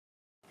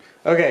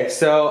Okay,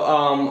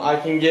 so I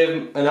can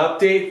give an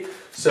update.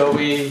 So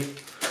we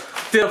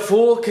did a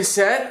full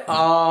cassette,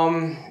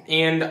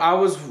 and I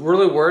was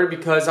really worried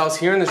because I was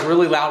hearing this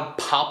really loud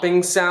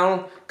popping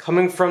sound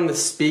coming from the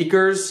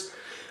speakers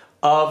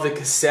of the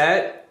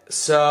cassette.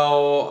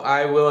 So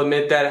I will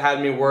admit that it had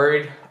me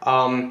worried.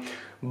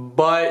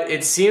 But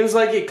it seems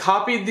like it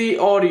copied the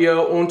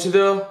audio onto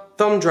the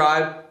thumb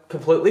drive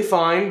completely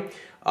fine.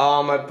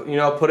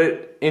 I put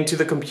it into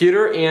the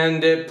computer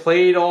and it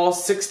played all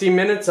 60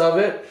 minutes of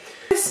it.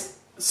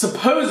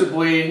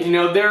 Supposedly,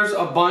 there's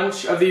a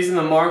bunch of these in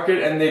the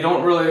market and they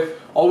don't really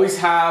always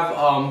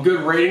have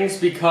good ratings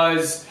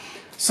because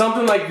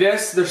something like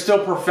this, they're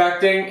still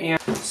perfecting.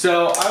 And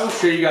so I will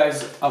show you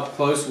guys up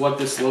close what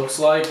this looks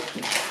like.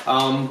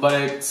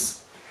 But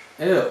it's,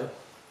 ew.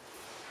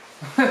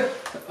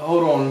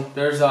 Hold on,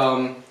 there's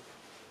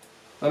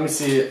let me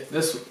see,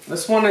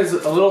 this one is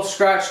a little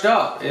scratched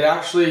up. It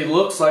actually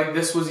looks like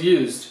this was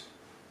used.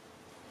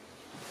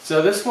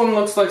 So this one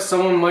looks like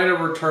someone might have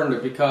returned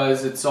it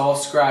because it's all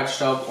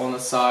scratched up on the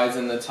sides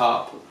and the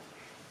top.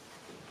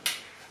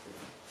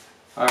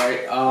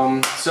 Alright,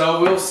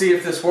 so we'll see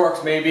if this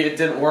works. Maybe it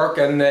didn't work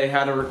and they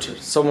had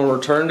someone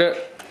returned it.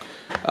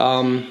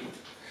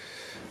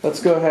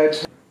 Let's go ahead.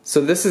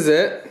 So this is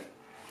it.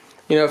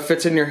 It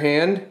fits in your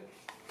hand.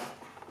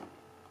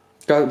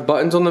 Got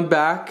buttons on the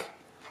back.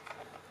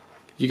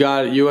 You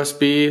got a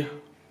USB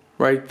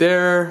right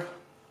there.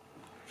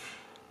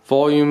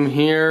 Volume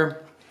here.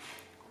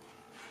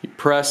 You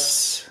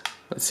press,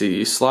 let's see,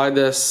 you slide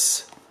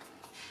this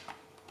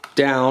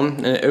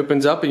down and it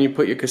opens up and you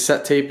put your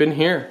cassette tape in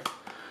here.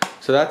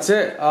 So that's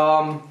it.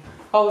 I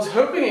was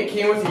hoping it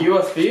came with a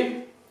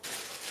USB,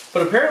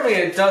 but apparently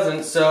it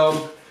doesn't,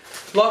 so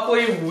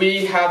luckily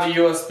we have a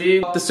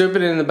USB. Pop this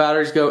open and the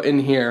batteries go in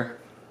here.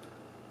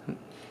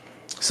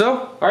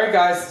 So, alright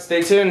guys,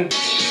 stay tuned.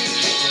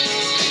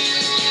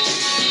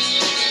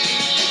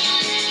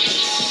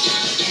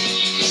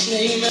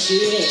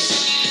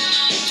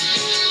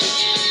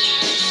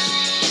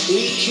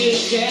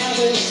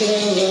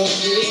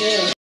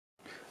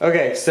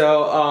 Okay,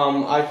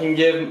 so I can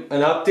give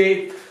an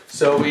update.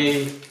 So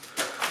we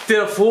did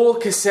a full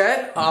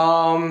cassette,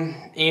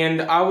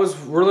 and I was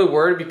really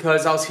worried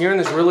because I was hearing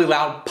this really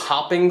loud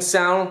popping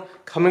sound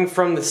coming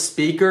from the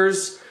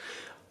speakers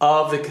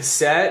of the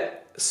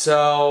cassette.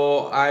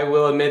 So I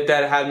will admit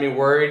that it had me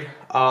worried.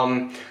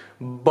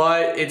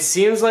 But it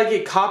seems like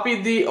it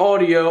copied the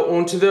audio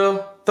onto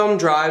the thumb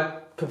drive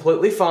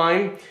completely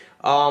fine.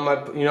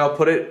 I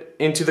put it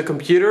into the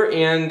computer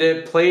and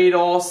it played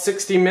all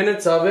 60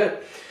 minutes of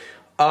it.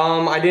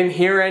 I didn't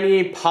hear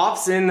any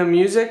pops in the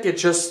music.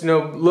 It's just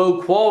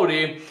low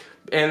quality,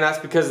 and that's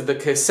because the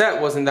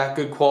cassette wasn't that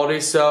good quality.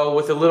 So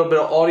with a little bit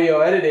of audio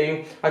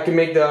editing, I can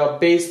make the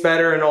bass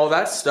better and all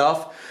that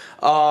stuff.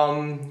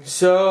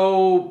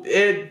 So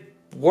it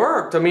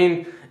worked. I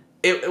mean,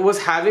 it was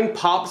having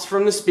pops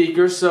from the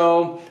speaker,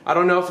 so I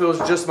don't know if it was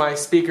just my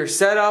speaker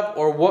setup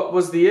or what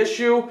was the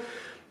issue,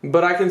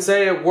 but I can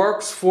say it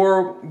works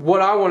for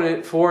what I wanted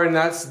it for, and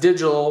that's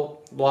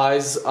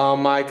digitalize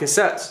my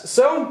cassettes.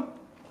 So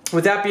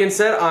with that being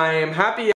said, I am happy.